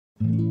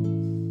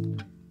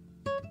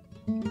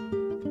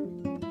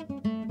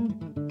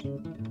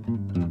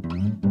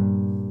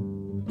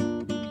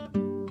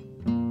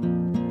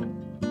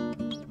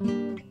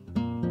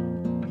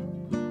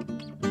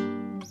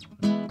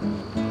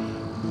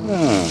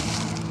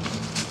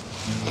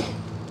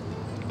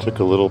Took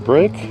a little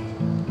break.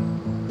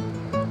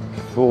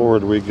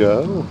 Forward we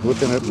go.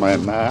 Looking at my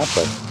map,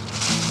 I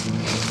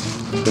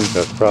think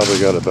I've probably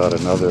got about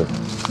another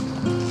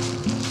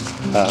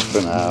half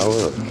an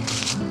hour of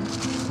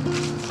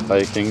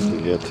hiking to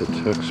get to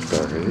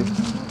Tewksbury.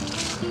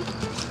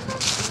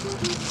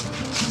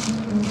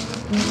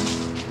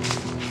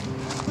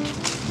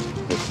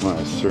 If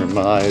my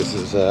surmise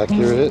is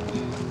accurate,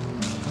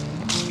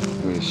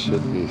 we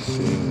should be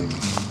seeing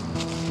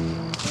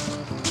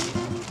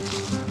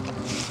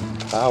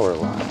power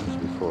lines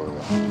before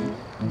long.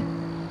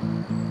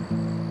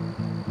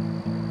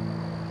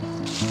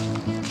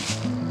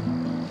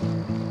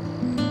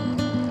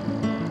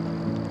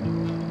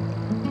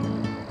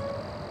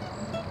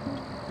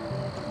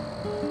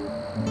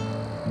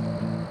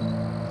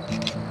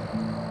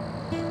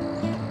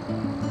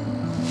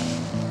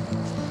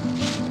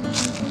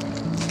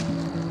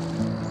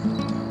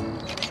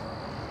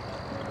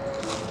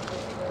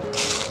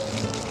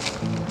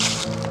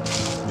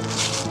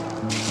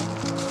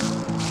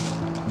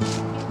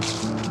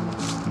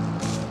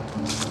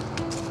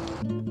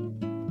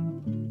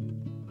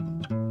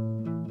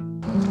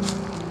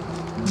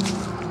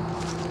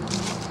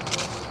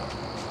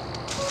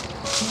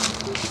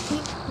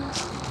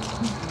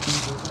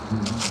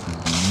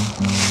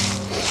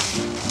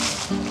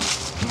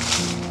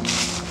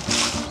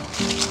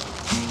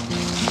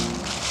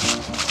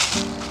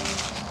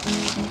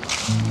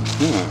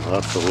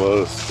 Lots of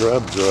low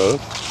scrub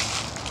growth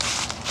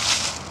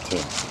to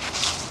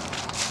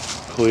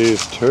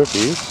please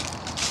turkeys.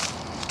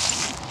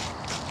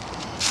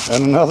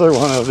 And another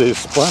one of these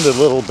splendid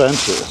little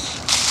benches.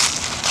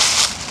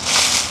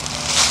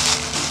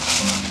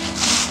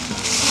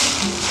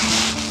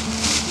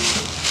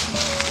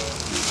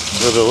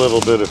 With a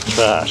little bit of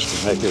trash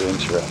to make it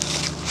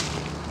interesting.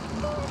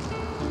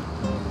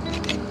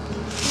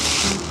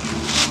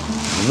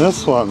 And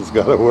this one's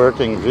got a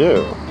working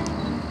view.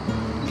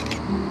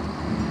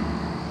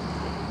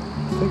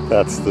 I think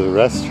that's the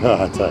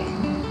restaurant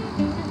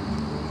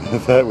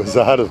that was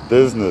out of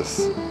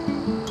business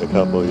a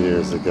couple of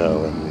years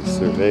ago, and we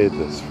surveyed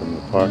this from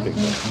the parking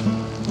lot.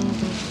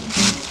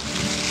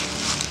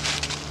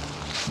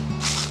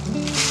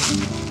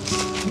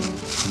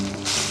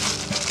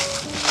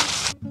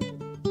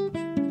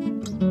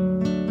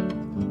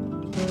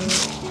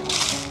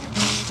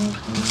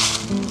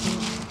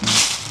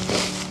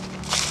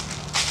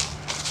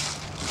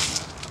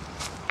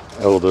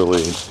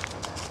 Elderly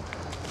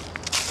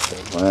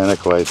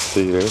Atlantic white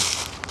cedar.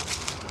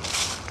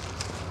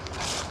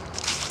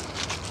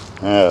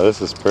 Yeah,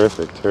 this is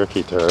perfect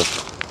turkey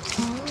turf.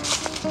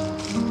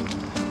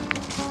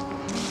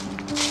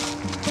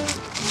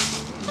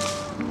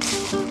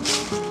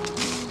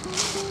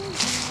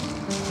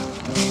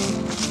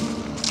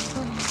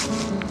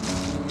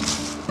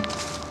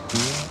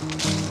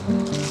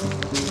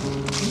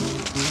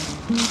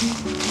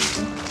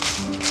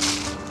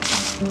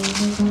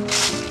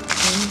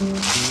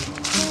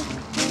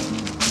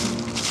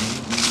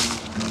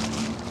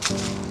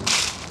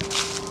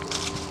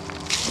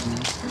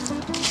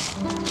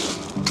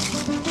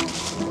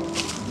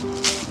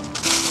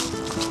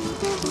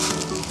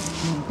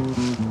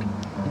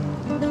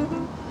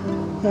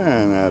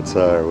 And that's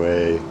our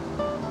way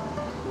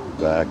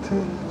back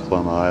to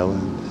Plum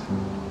Island,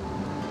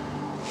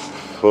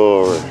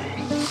 forward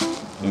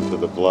into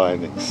the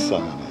blinding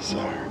sun is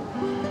our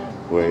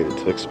way to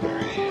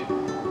Tewksbury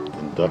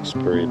and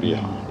Duxbury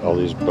beyond, all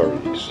these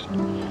birdies.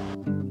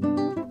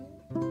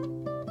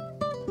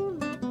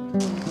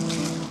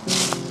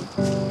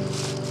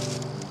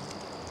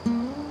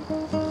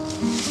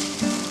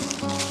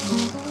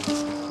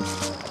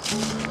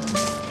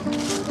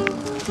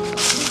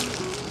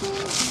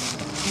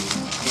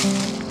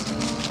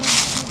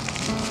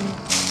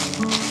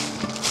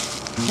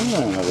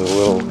 Another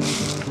little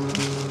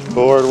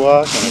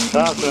boardwalk and a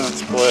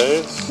confidence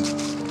place.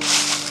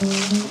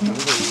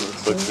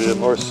 Looks like to be a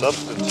more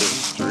substantive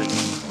street.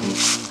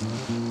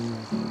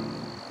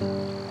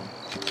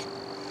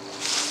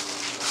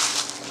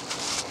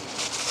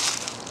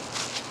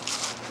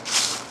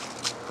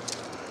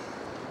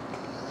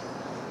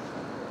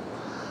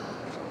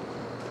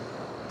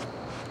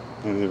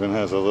 It even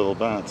has a little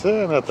bounce.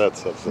 Not that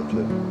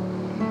substantive.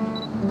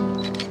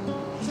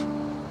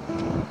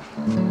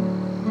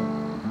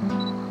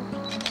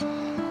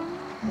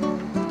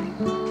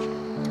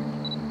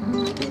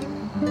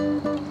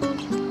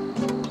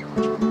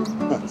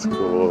 That's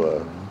cool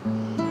though.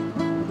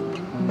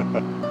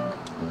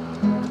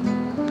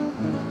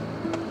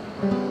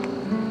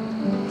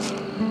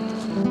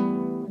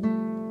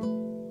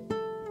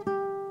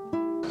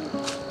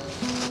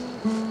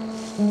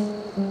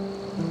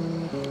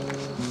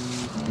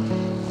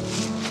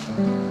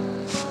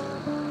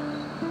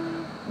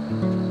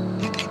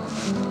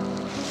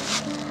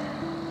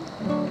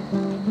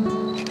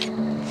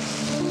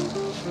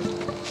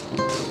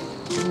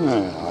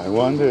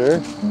 wonder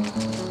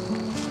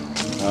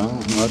how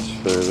much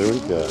further we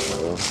go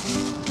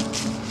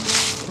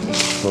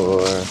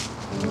before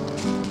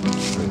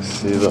we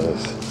see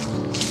those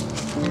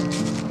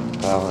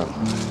power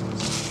lines.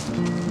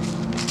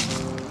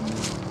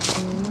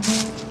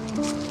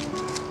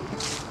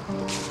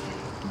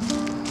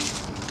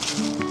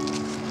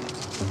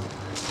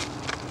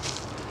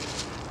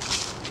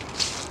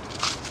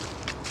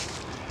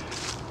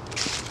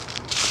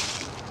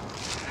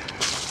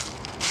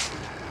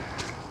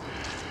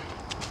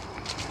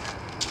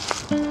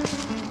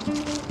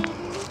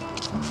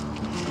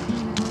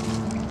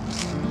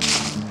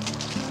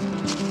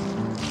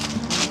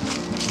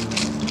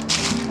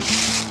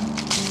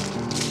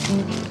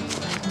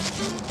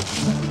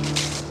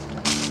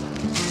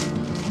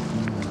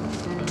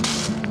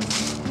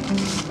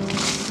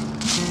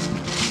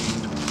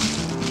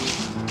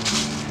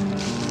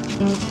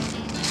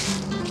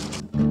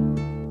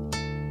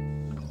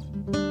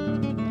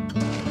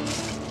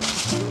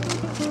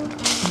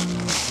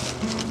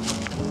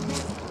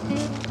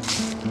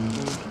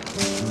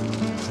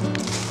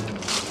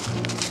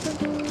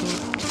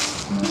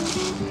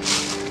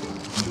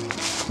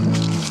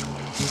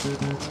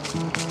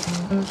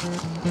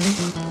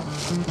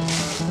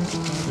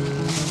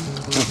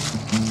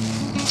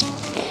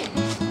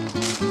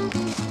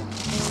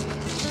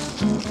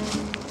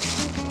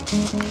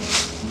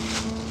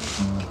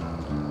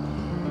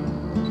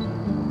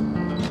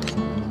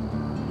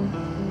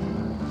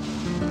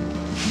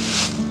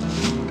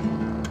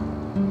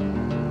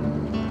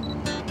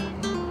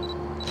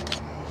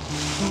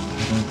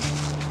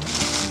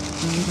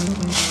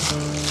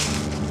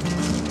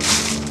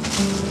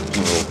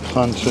 Little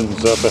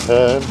puncheons up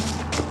ahead.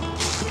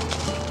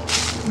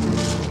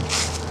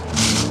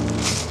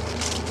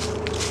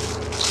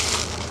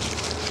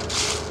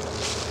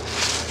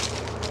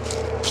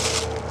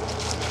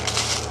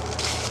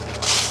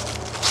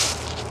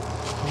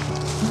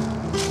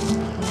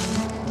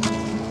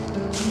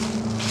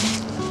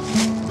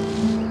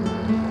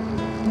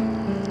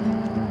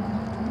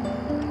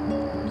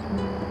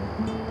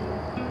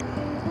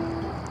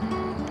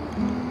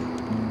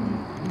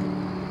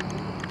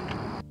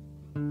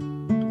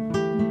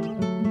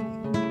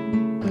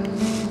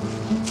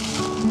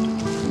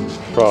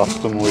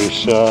 Crossed them we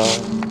shall.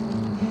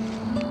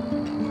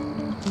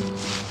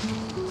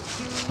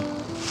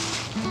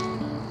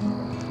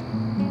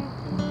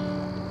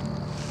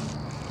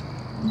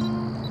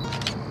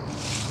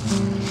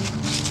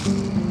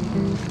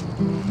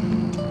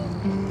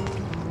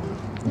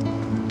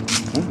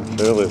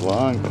 Fairly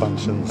long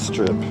puncheon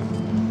strip.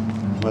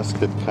 Must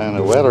get kind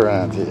of wet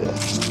around here.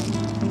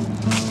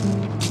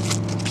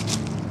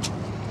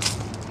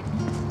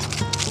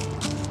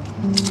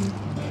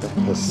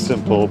 A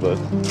simple but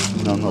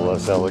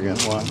nonetheless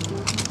elegant one.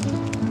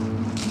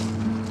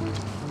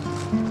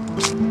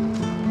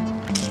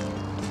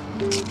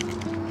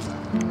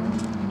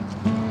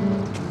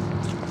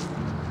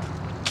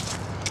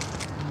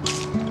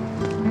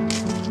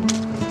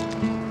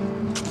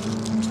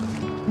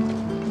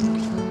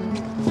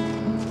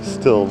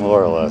 Still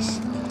more or less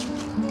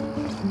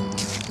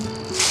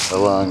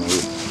along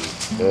the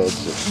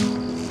edge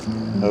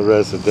of a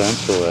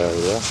residential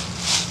area.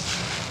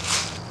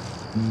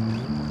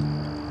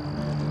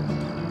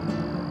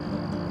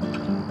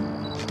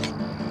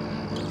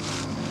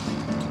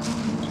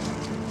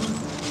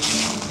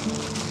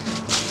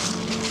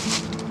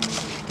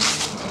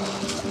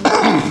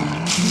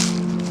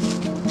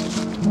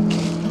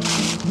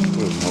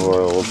 With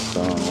more old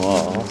stone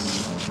walls.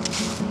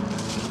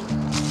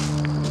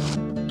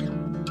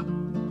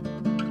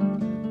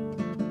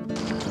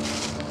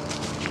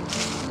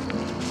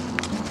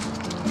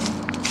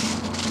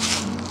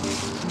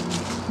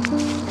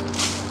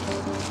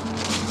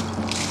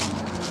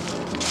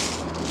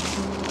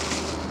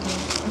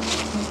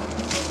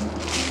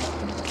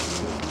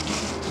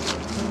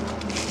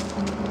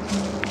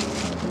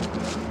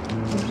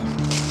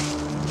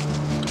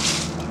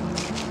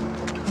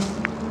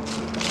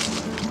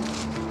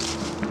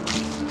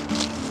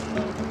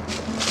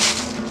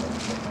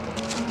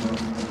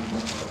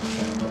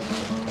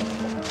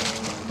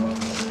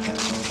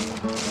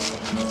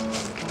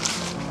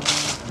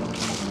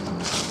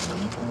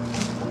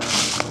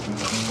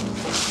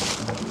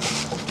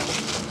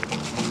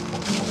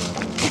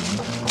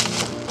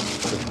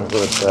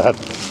 What that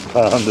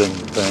pounding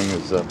thing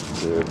is up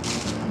to.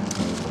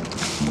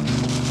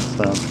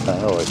 Sounds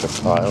kind of like a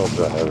pile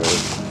driver.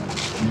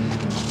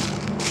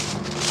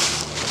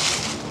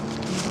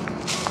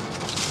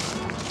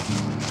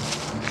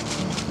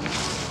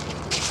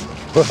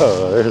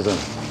 Whoa, there's an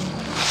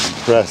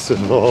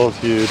impressive old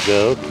huge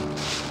oak.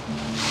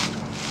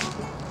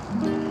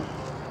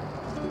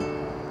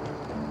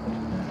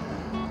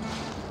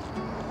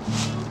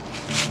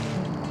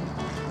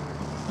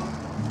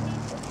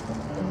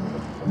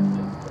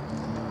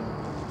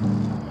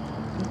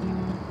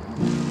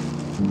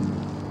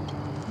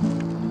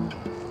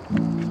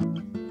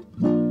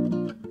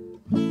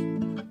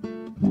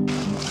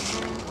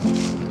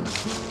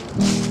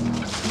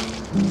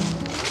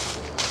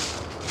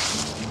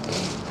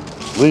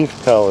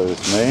 leaf color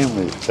is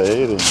mainly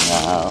fading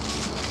now.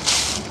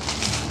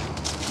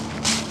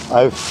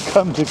 I've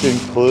come to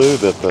conclude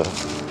that the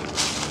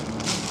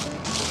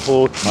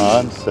whole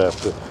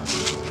concept of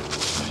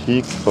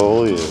peak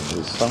foliage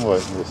is somewhat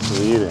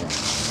misleading.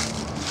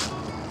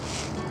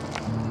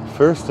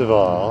 First of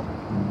all,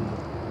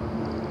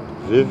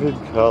 vivid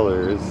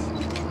colors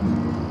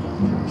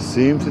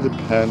seem to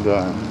depend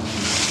on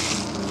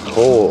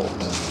cold.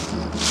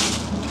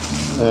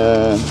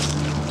 And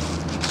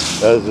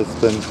as it's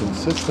been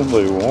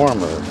consistently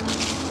warmer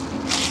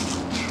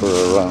for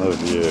a run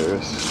of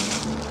years,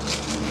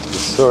 the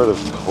sort of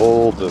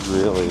cold that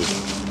really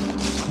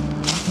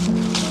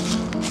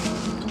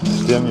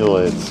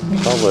stimulates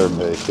color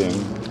making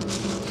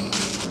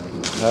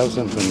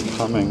hasn't been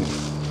coming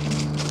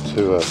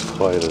to us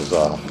quite as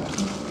often.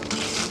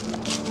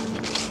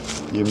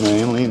 You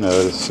mainly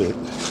notice it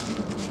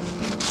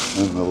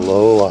in the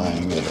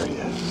low-lying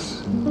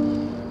areas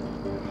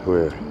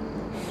where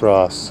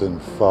frosts and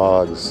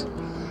fogs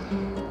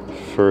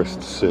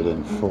first sit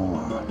and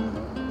form.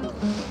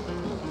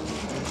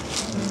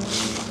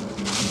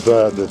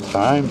 But the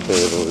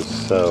timetable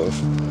is so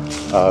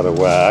out of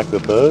whack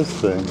that those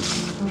things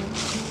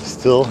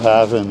still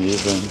haven't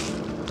even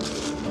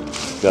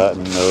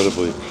gotten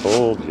notably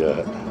cold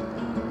yet,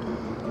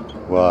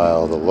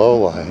 while the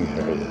low-lying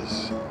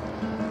areas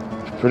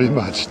have pretty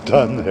much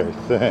done their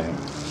thing.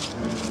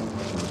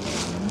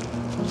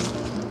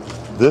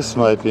 This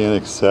might be an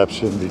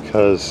exception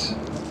because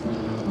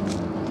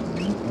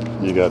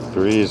you got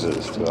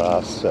breezes to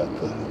offset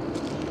the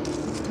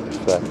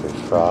effect of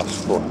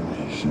frost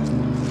formation.